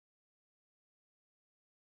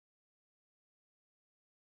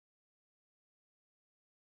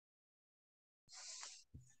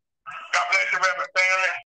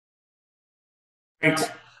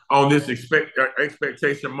On this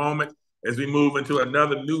expectation moment as we move into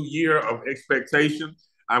another new year of expectation.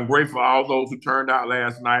 I'm grateful for all those who turned out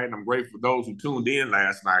last night, and I'm grateful for those who tuned in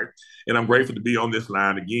last night, and I'm grateful to be on this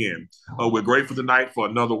line again. We're grateful tonight for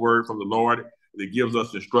another word from the Lord that gives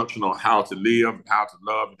us instruction on how to live, how to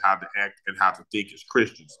love, and how to act, and how to think as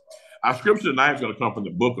Christians. Our scripture tonight is going to come from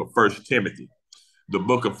the book of 1 Timothy, the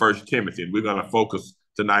book of 1 Timothy, and we're going to focus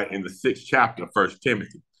tonight in the 6th chapter of 1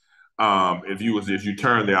 Timothy. If you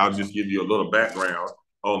turn there, I'll just give you a little background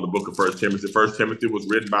on the book of 1 Timothy. 1 Timothy was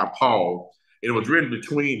written by Paul. It was written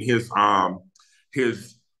between his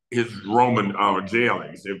Roman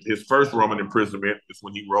jailings. His first Roman imprisonment is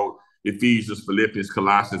when he wrote Ephesians, Philippians,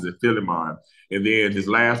 Colossians, and Philemon. And then his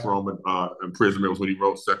last Roman imprisonment was when he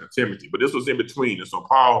wrote 2 Timothy. But this was in between. And so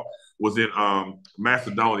Paul was in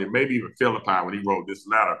Macedonia, maybe even Philippi when he wrote this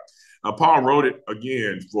letter. Paul wrote it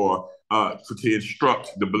again to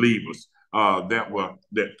instruct the believers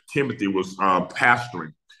that Timothy was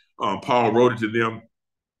pastoring. Paul wrote it to them,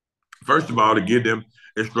 first of all, to give them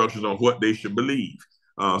instructions on what they should believe.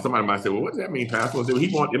 Somebody might say, well, what does that mean, Pastor? Well, he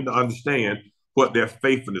wanted them to understand what their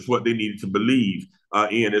faithfulness, what they needed to believe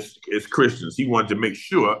in as Christians. He wanted to make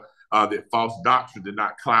sure that false doctrine did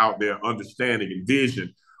not cloud their understanding and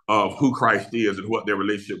vision of who Christ is and what their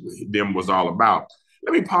relationship with them was all about.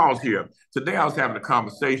 Let me pause here. Today I was having a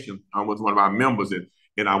conversation with one of our members,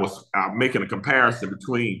 and I was making a comparison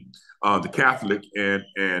between the Catholic and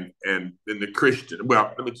the Christian.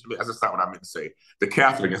 Well, that's not what I meant to say. The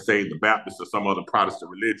Catholic and say the Baptist or some other Protestant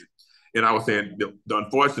religion. And I was saying,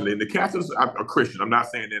 unfortunately, the Catholics are Christian. I'm not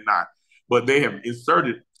saying they're not, but they have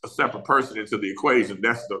inserted a separate person into the equation.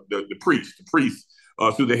 That's the priest. The priest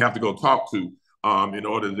who they have to go talk to in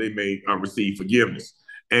order that they may receive forgiveness.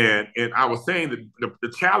 And I was saying that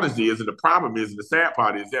the challenge is, and the problem is, and the sad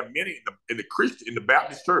part is that many in the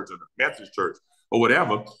Baptist church or the Methodist church or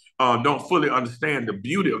whatever don't fully understand the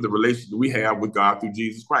beauty of the relationship we have with God through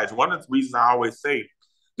Jesus Christ. One of the reasons I always say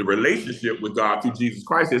the relationship with God through Jesus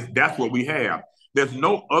Christ is that's what we have. There's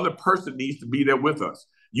no other person needs to be there with us.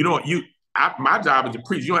 My job is to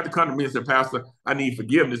preach. You don't have to come to me and say, Pastor, I need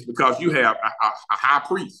forgiveness, because you have a high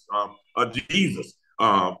priest, Jesus,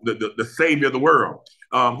 the Savior of the world.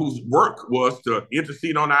 Whose work was to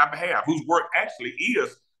intercede on our behalf, whose work actually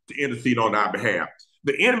is to intercede on our behalf.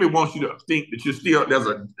 The enemy wants you to think that there's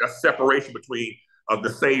a separation between the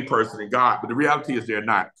saved person and God, but the reality is they're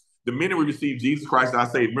not. The minute we receive Jesus Christ, I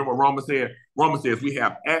say, remember what Romans said? Romans says we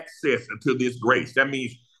have access into this grace. That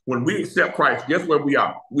means when we accept Christ, guess where we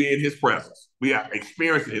are? We're in his presence. We are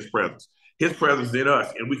experiencing his presence. His presence in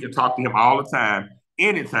us, and we can talk to him all the time,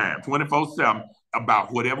 anytime, 24/7,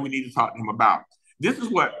 about whatever we need to talk to him about. This is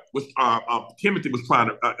what Timothy was trying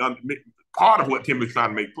to, part of what Timothy was trying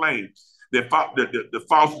to make plain, that the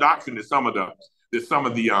false doctrine that some of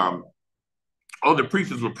the other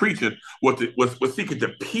preachers were preaching was seeking to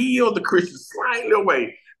peel the Christians slightly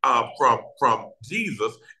away from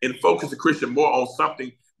Jesus and focus the Christian more on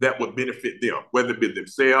something that would benefit them, whether it be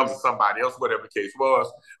themselves or somebody else, whatever the case was.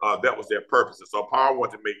 That was their purpose. And so Paul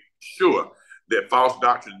wanted to make sure that false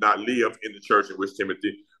doctrine did not live in the church in which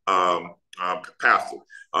Timothy pastor.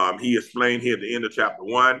 He explained here at the end of chapter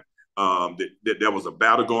 1 that there was a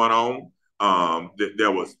battle going on, that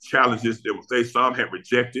there was challenges that were faced. Some had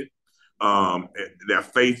rejected their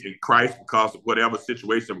faith in Christ because of whatever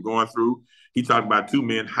situation they were going through. He talked about two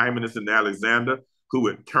men, Hymenaeus and Alexander, who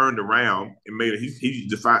had turned around and he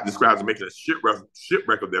describes making a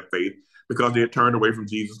shipwreck of their faith because they had turned away from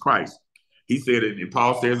Jesus Christ. He said it, and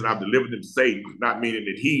Paul says, I've delivered them to Satan, not meaning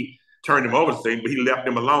that he turned them over to Satan, but he left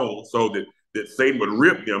them alone so that Satan would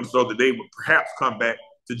rip them so that they would perhaps come back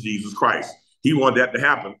to Jesus Christ. He wanted that to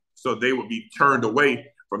happen so they would be turned away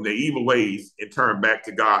from their evil ways and turned back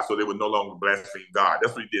to God so they would no longer blaspheme God.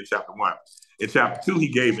 That's what he did in chapter 1. In chapter 2, he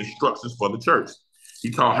gave instructions for the church. He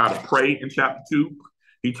taught how to pray in chapter 2.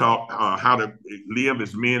 He taught how to live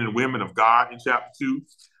as men and women of God in chapter 2.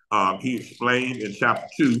 He explained in chapter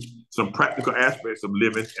 2 some practical aspects of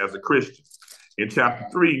living as a Christian. In chapter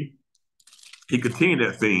 3, he continued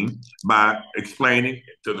that theme by explaining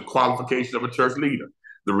to the qualification of a church leader.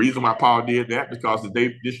 The reason why Paul did that, because as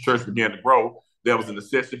this church began to grow, there was a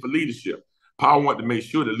necessity for leadership. Paul wanted to make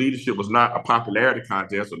sure that leadership was not a popularity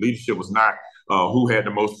contest, or leadership was not who had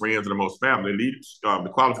the most friends and the most family. The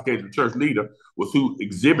qualification of church leader was who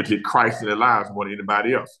exhibited Christ in their lives more than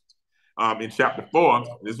anybody else. In chapter 4,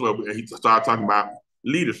 this is where he started talking about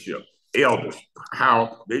leadership, elders,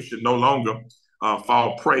 how they should no longer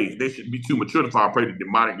fall prey. They should be too mature to fall prey to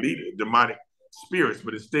demonic spirits,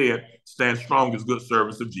 but instead stand strong as good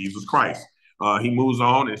servants of Jesus Christ. He moves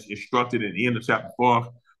on and instructed in the end of chapter 4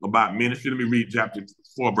 about ministry. Let me read chapter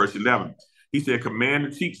 4, verse 11. He said, command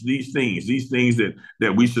and teach these things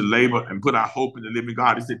that we should labor and put our hope in the living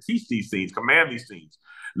God. He said, teach these things, command these things.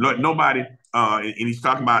 Nobody, and he's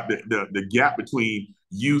talking about the gap between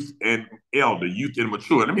youth and elder, youth and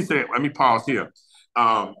mature. Let me pause here.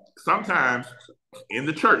 Sometimes in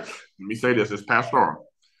the church, let me say this as pastoral,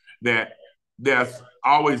 that there's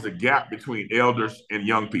always a gap between elders and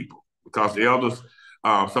young people because the elders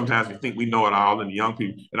sometimes we think we know it all, and the young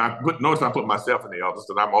people. And notice I put myself in the elders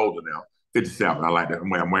because I'm older now, 57. I like that.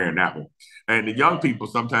 I'm wearing that one. And the young people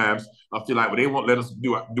sometimes feel like, well, they won't let us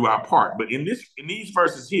do our part. But in these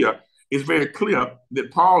verses here, it's very clear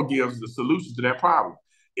that Paul gives the solution to that problem.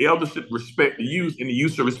 Elders should respect the youth, and the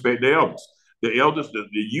youth should respect the elders. The elders, the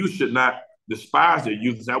youth should not despise their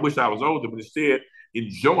youth. I wish I was older, but instead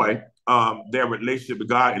enjoy their relationship with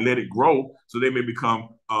God and let it grow so they may become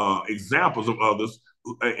examples of others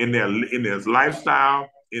in their lifestyle,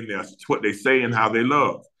 in what they say and how they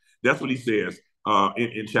love. That's what he says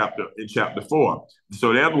in chapter 4.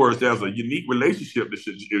 So in other words, there's a unique relationship that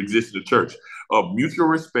should exist in the church of mutual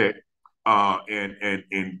respect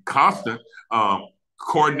and constant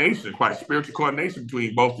coordination, quite spiritual coordination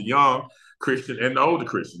between both the young Christian and the older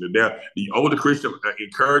Christian. The older Christian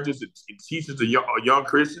encourages and teaches the young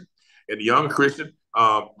Christian, and the young Christian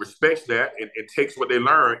respects that and takes what they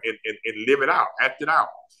learn and live it out, act it out.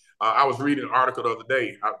 I was reading an article the other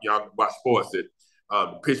day, y'all about sports, that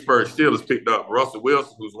the Pittsburgh Steelers picked up Russell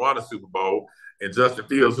Wilson, who's won a Super Bowl, and Justin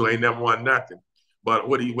Fields, who ain't never won nothing. But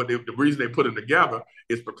the reason they put them together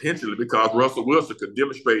is potentially because Russell Wilson could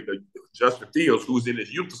demonstrate to Justin Fields, who's in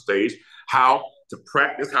his youth stage, how to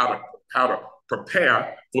practice, how to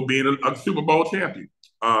prepare for being a Super Bowl champion.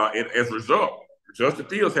 And as a result, Justin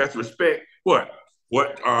Fields has to respect what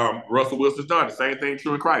Russell Wilson's done. The same thing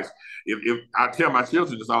true in Christ. If I tell my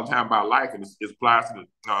children this all the time about life, and it applies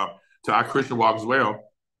to our Christian walk as well.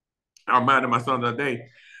 I reminded my son the other day,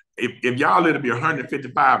 if y'all live to be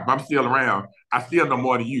 155, if I'm still around, I still know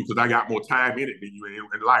more than you because I got more time in it than you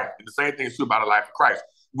in life. And the same thing is true about the life of Christ.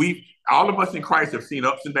 All of us in Christ have seen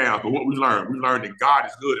ups and downs, but what we learned that God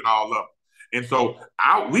is good in all of them. And so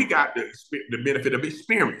we got the benefit of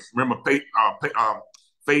experience. Remember,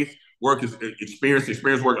 faith work is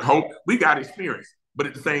experience work is hope. We got experience. But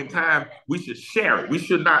at the same time, we should share it. We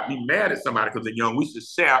should not be mad at somebody because they're young. We should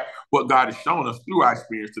share what God has shown us through our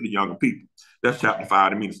experience to the younger people. That's chapter 5. I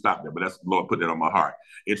didn't mean to stop there, but that's the Lord put that on my heart.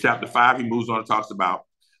 In chapter 5, he moves on and talks about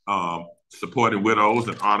supporting widows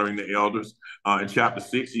and honoring the elders. In chapter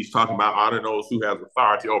 6, he's talking about honoring those who have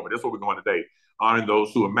authority over. That's what we're going today. Honoring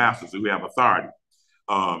those who are masters, who have authority.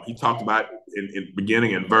 He talked about in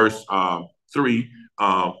beginning in verse 3,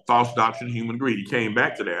 false doctrine, human greed. He came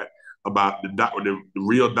back to that about the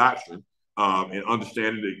real doctrine and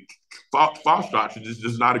understanding that false doctrine just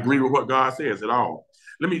does not agree with what God says at all.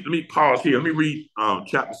 Let me pause here. Let me read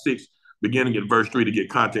chapter 6, beginning at verse 3 to get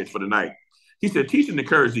context for the night. He said, teach and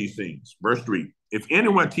encourage these things. Verse 3, if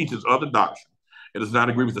anyone teaches other doctrine and does not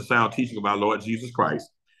agree with the sound teaching of our Lord Jesus Christ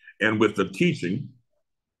and with the teaching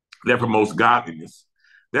that promotes godliness,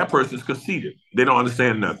 that person is conceited. They don't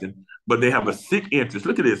understand nothing, but they have a sick interest.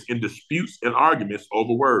 Look at this, in disputes and arguments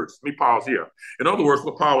over words. Let me pause here. In other words,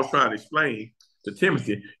 what Paul was trying to explain to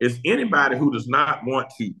Timothy is anybody who does not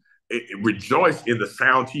want to rejoice in the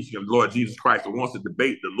sound teaching of the Lord Jesus Christ or wants to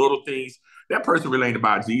debate the little things, that person really ain't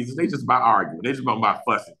about Jesus. They just about arguing. They just about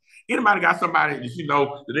fussing. Anybody got somebody that you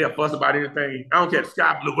know that they'll fuss about anything? I don't care if the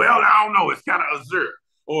sky blue. Well, I don't know. It's kind of azure.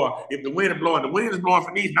 Or if the wind is blowing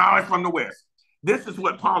from the east. No, it's from the west. This is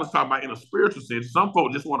what Paul is talking about in a spiritual sense. Some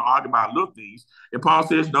folks just want to argue about little things, and Paul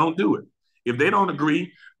says, don't do it. If they don't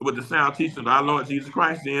agree with the sound teaching of our Lord Jesus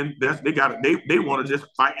Christ, then they want to just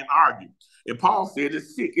fight and argue. And Paul said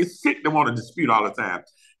it's sick. It's sick to want to dispute all the time.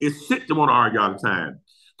 It's sick to want to argue all the time.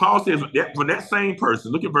 Paul says for that same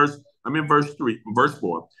person, look at verse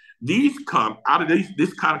 4. These come out of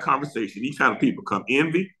this kind of conversation. These kind of people come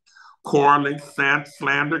envy, quarreling,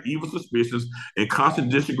 slander, evil suspicions, and constant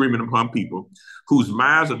disagreement upon people whose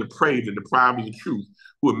minds are depraved and deprived of the truth,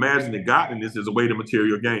 who imagine that godliness is a way to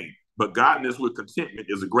material gain. But godliness with contentment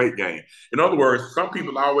is a great gain. In other words, some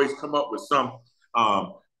people always come up with some.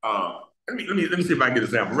 Let me see if I can get an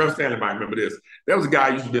example. Reverend Stanley might remember this. There was a guy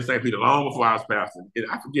who used to be at St. Peter long before I was pastor. And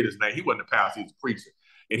I forget his name. He wasn't a pastor. He was a preacher.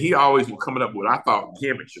 And he always was coming up with, I thought,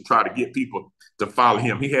 gimmicks to try to get people to follow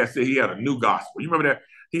him. He had said he had a new gospel. You remember that?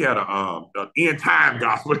 He had an end time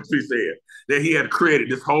gospel, as he said, that he had created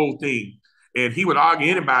this whole thing. And he would argue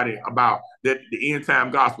anybody about that the end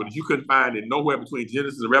time gospel that you couldn't find it nowhere between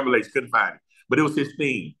Genesis and Revelation, couldn't find it. but it was his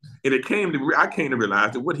theme. And I came to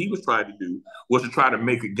realize that what he was trying to do was to try to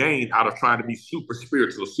make a gain out of trying to be super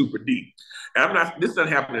spiritual, super deep. And this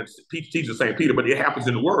doesn't happen in teaching St. Peter, but it happens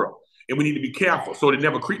in the world. And we need to be careful so it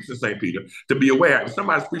never creeps in St. Peter, to be aware. If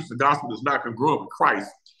somebody's preaching the gospel that's not congruent with Christ,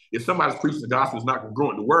 if somebody's preaching the gospel that's not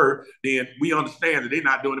congruent with the word, then we understand that they're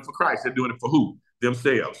not doing it for Christ. They're doing it for who?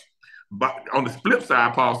 Themselves. But on the flip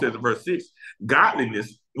side, Paul says in verse 6,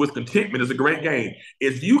 godliness with contentment is a great gain.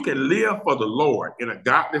 If you can live for the Lord in a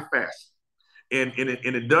godly fashion, and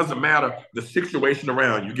it doesn't matter the situation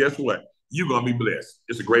around you, guess what? You're going to be blessed.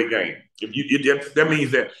 It's a great gain. That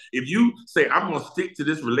means that if you say, I'm going to stick to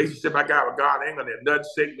this relationship I got with God, ain't going to let nothing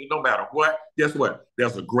shake me no matter what, guess what?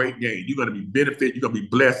 That's a great gain. You're going to be benefited. You're going to be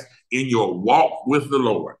blessed in your walk with the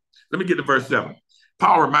Lord. Let me get to verse 7.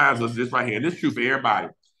 Paul reminds us this right here, and this is true for everybody.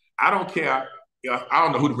 I don't care. I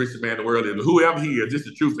don't know who the richest man in the world is, but whoever he is, this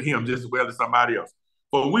is true for him just as well as somebody else.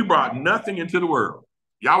 But we brought nothing into the world.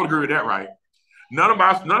 Y'all would agree with that, right? None of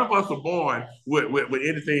us were born with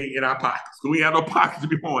anything in our pockets. We have no pockets to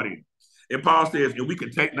be born in. And Paul says, and we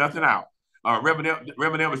can take nothing out. Reverend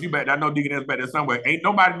Evans, you back there, I know Deacon Evans back there somewhere. Ain't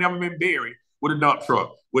nobody never been buried with a dump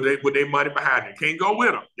truck with their money behind it. Can't go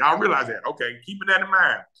with them. Y'all realize that. Okay, keeping that in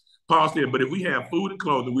mind. Paul said, but if we have food and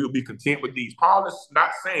clothing, we will be content with these. Paul is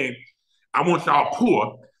not saying, I want y'all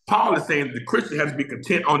poor. Paul is saying the Christian has to be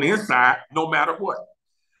content on the inside no matter what.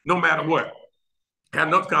 No matter what. I had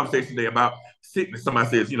another conversation today about sickness. Somebody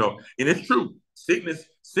says, and it's true. Sickness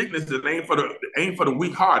is ain't for the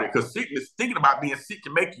weak-hearted, because sickness, thinking about being sick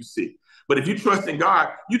can make you sick. But if you trust in God,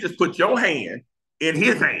 you just put your hand in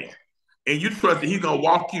his hand, and you trust that he's going to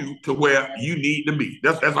walk you to where you need to be.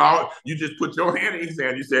 That's all. You just put your hand in his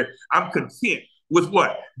hand. You said, I'm content with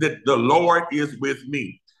what? That the Lord is with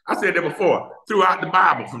me. I said that before. Throughout the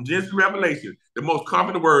Bible, from Genesis to Revelation, the most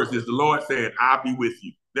common words is the Lord saying, I'll be with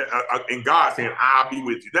you. And God saying, I'll be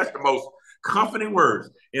with you. That's the most comforting words.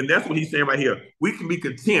 And that's what he's saying right here. We can be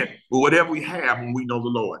content with whatever we have when we know the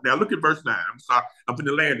Lord. Now look at verse 9. I'm sorry, I'm going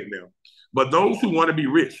to land it now. But those who want to be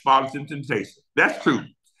rich fall into temptation. That's true.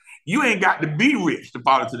 You ain't got to be rich to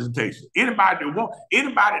fall into temptation. Anybody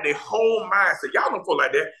their whole mindset, y'all don't feel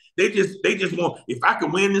like that. They just want, if I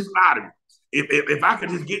can win this lottery, if I can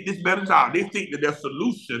just get this better job, they think that their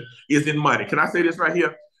solution is in money. Can I say this right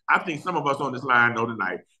here? I think some of us on this line know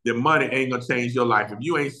tonight that money ain't gonna change your life. If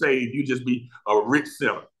you ain't saved, you just be a rich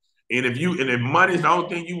sinner. And if money is the only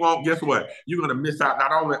thing you want, guess what? You're gonna miss out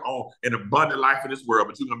not only on an abundant life in this world,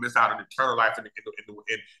 but you're gonna miss out on eternal life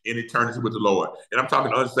in eternity with the Lord. And I'm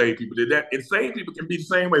talking to unsaved people. And saved people can be the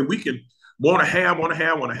same way. We can want to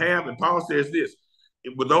have. And Paul says this: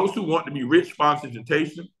 with those who want to be rich, fall into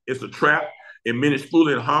temptation, it's a trap, and many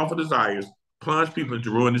foolish and harmful desires plunge people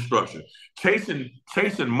into ruin and destruction.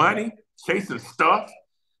 Chasing money, chasing stuff,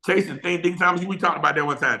 chasing things. Thomas, we talked about that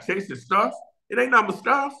one time. Chasing stuff, it ain't nothing but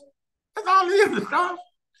stuff. That's all it is, the stuff.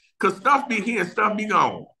 Because stuff be here and stuff be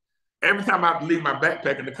gone. Every time I leave my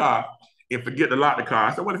backpack in the car and forget to lock the car,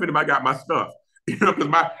 I said, what if anybody got my stuff?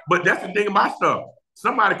 But that's the thing about stuff.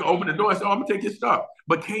 Somebody can open the door and say, oh, I'm going to take your stuff.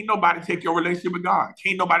 But can't nobody take your relationship with God.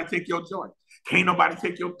 Can't nobody take your joy. Can't nobody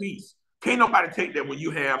take your peace. Can't nobody take that when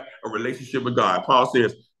you have a relationship with God. Paul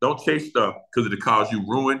says, don't chase stuff because it'll cause you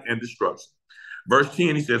ruin and destruction. Verse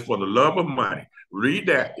 10, he says, for the love of money. Read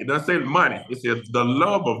that. It doesn't say money. It says the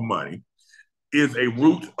love of money is a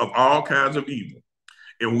root of all kinds of evil.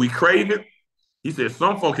 And when we crave it, he says,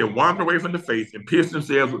 some folk have wandered away from the faith and pierced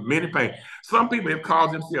themselves with many pain. Some people have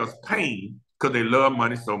caused themselves pain because they love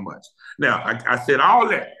money so much. Now, I said all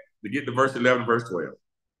that to get to verse 11 and verse 12.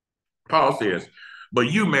 Paul says,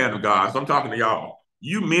 but you, man of God, so I'm talking to y'all,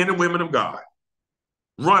 you men and women of God,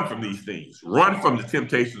 run from these things. Run from the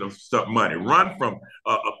temptation of money. Run from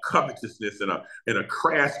a covetousness and a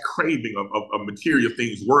crass craving of material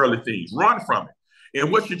things, worldly things. Run from it.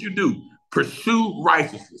 And what should you do? Pursue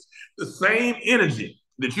righteousness. The same energy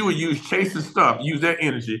that you would use chasing stuff, use that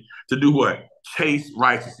energy to do what? Chase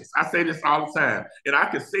righteousness. I say this all the time, and I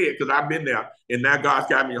can say it because I've been there, and now God's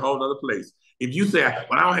got me a whole other place. If you say,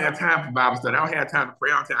 well, I don't have time for Bible study, I don't have time to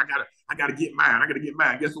pray, I gotta get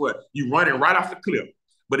mine. Guess what? You run it right off the cliff.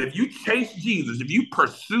 But if you chase Jesus, if you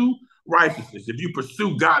pursue righteousness, if you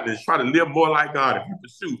pursue godliness, try to live more like God, if you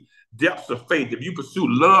pursue depths of faith, if you pursue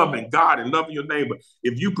love in God and loving your neighbor,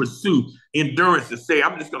 if you pursue endurance and say,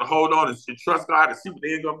 I'm just going to hold on and trust God and see what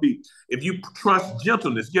the end going to be. If you trust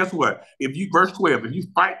gentleness, guess what? Verse 12, if you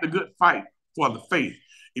fight the good fight for the faith,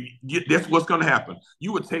 that's what's going to happen.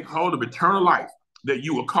 You will take hold of eternal life that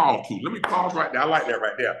you were called to. Let me pause right there. I like that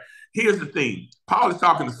right there. Here's the thing. Paul is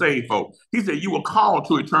talking to saved folk. He said, you were called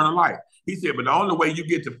to eternal life. He said, but the only way you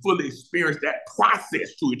get to fully experience that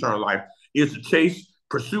process to eternal life is to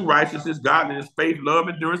pursue righteousness, godliness, faith, love,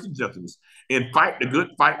 endurance, and gentleness, and fight the good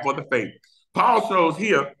fight for the faith. Paul shows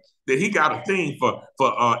here that he got a thing for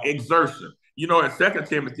exertion. You know, in 2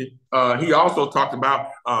 Timothy, he also talked about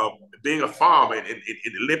being a farmer in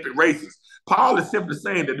Olympic races. Paul is simply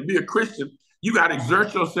saying that to be a Christian, you got to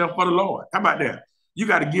exert yourself for the Lord. How about that? You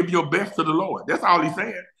got to give your best to the Lord. That's all he's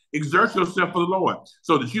saying. Exert yourself for the Lord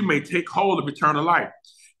so that you may take hold of eternal life.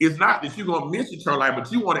 It's not that you're going to miss eternal life,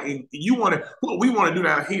 but what we want to do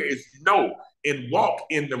down here is know and walk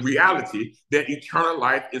in the reality that eternal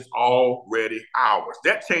life is already ours.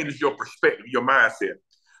 That changes your perspective, your mindset.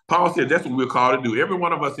 Paul said that's what we're called to do. Every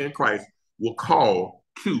one of us in Christ will call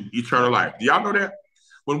to eternal life. Do y'all know that?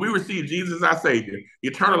 When we received Jesus as our Savior,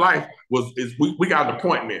 eternal life we got an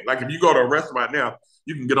appointment. Like if you go to a restaurant now,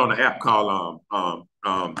 you can get on an app called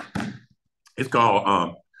it's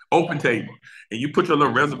called Open Table, and you put your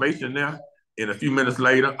little reservation there. And a few minutes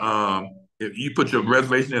later, if you put your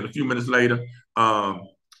reservation in a few minutes later,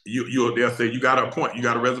 they'll say you got an appointment, you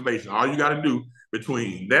got a reservation. All you got to do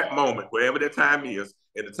between that moment, wherever that time is,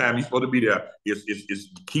 and the time you're supposed to be there, is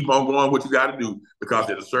keep on going what you got to do, because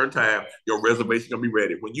at a certain time, your reservation gonna be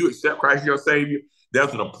ready. When you accept Christ your Savior,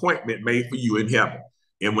 there's an appointment made for you in heaven.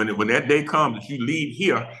 And when that day comes that you leave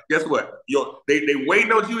here, guess what? They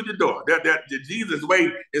waiting on you at the door. Jesus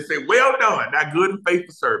wait and say, well done, thy good and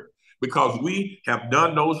faithful servant. Because we have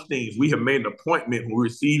done those things. We have made an appointment when we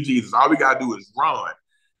receive Jesus. All we got to do is run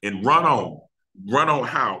and run on. Run on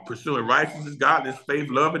how? Pursuing righteousness, godliness, faith,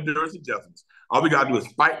 love, endurance, and justice. All we got to do is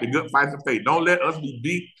fight the good fight of faith. Don't let us be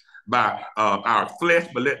beat by our flesh,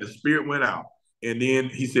 but let the Spirit win out. And then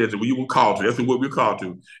he says that we will call to. That's what we're called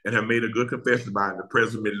to, and have made a good confession about it in the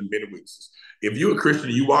presence of many witnesses. If you're a Christian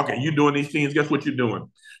and you walk and you're doing these things, guess what you're doing?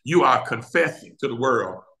 You are confessing to the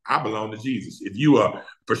world, I belong to Jesus. If you are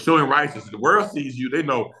pursuing righteousness, the world sees you, they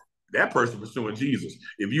know that person pursuing Jesus.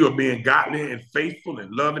 If you are being godly and faithful and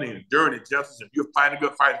loving and enduring in justice, if you're fighting a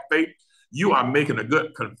good fight of faith, you are making a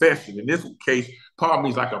good confession. In this case, Paul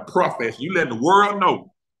means like a profession. You let the world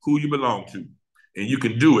know who you belong to. And you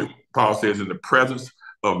can do it, Paul says, in the presence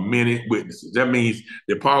of many witnesses. That means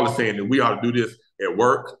that Paul is saying that we ought to do this at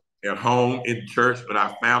work, at home, in church, with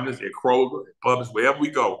our families, at Kroger, at Publix, wherever we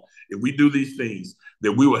go. If we do these things,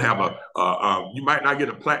 that we will have you might not get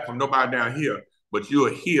a plaque from nobody down here, but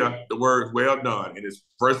you'll hear the words, well done. And as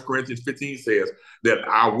 1 Corinthians 15 says, that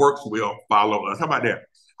our works will follow us. How about that?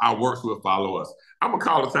 Our works will follow us. I'm going to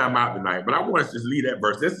call the time out tonight, but I want us to just leave that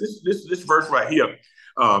verse. This verse right here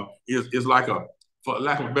is like for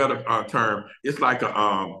lack of a better term, it's like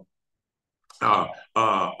a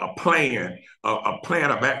plan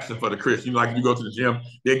of action for the Christian. You know, like you go to the gym,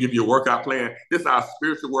 they give you a workout plan. This is our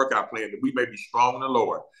spiritual workout plan, that we may be strong in the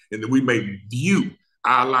Lord, and that we may view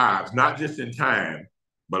our lives not just in time,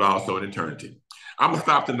 but also in eternity. I'm gonna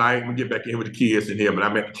stop tonight. I'm gonna get back in with the kids in here, but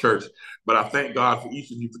I'm at the church. But I thank God for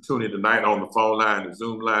each of you for tuning in tonight on the phone line, the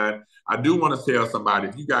Zoom line. I do want to tell somebody,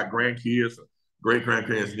 if you got grandkids,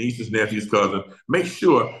 great-grandparents, nieces, nephews, cousins, make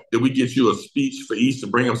sure that we get you a speech for Easter.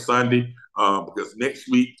 Bring them Sunday, because next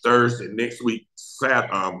week, Thursday, next week,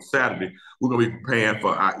 Saturday, we're going to be preparing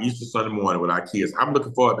for our Easter Sunday morning with our kids. I'm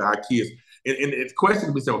looking forward to our kids. And it's questions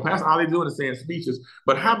to be said, well, Pastor, all they're doing is saying speeches.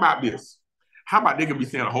 But how about this? How about they can be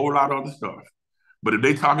saying a whole lot of other stuff? But if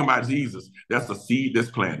they talking about Jesus, that's a seed that's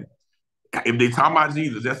planted. If they talk about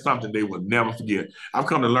Jesus, that's something they will never forget. I've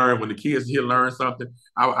come to learn when the kids here learn something.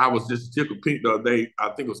 I was just tickled pink the other day. I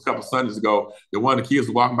think it was a couple Sundays ago. That one of the kids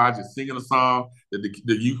was walking by just singing a song that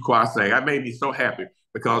the youth choir sang. That made me so happy,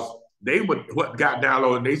 because what got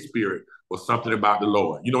downloaded in their spirit was something about the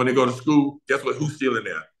Lord. You know, when they go to school, guess what? Who's still in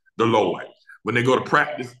there? The Lord. When they go to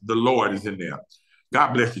practice, the Lord is in there.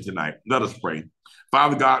 God bless you tonight. Let us pray.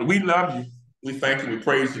 Father God, we love you. We thank you. We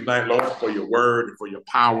praise you tonight, Lord, for your word and for your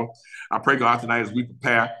power. I pray, God, tonight as we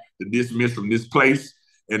prepare to dismiss from this place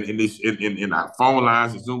and in our phone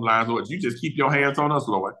lines and Zoom lines, Lord, you just keep your hands on us,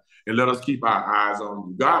 Lord, and let us keep our eyes on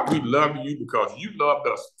you. God, we love you because you loved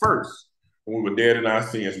us first when we were dead in our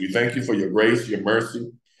sins. We thank you for your grace, your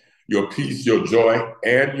mercy, your peace, your joy,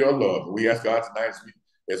 and your love. We ask God tonight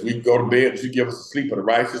as we go to bed, that you give us a sleep of the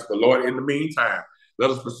righteous. But Lord, in the meantime, let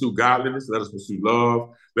us pursue godliness. Let us pursue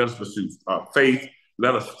love. Let us pursue faith.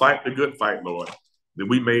 Let us fight the good fight, Lord, that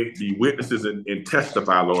we may be witnesses and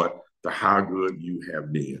testify, Lord, to how good you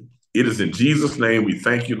have been. It is in Jesus' name we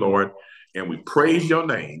thank you, Lord, and we praise your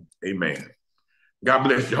name. Amen. God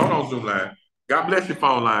bless you. Hold on, Zoom line. God bless your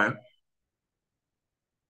phone line.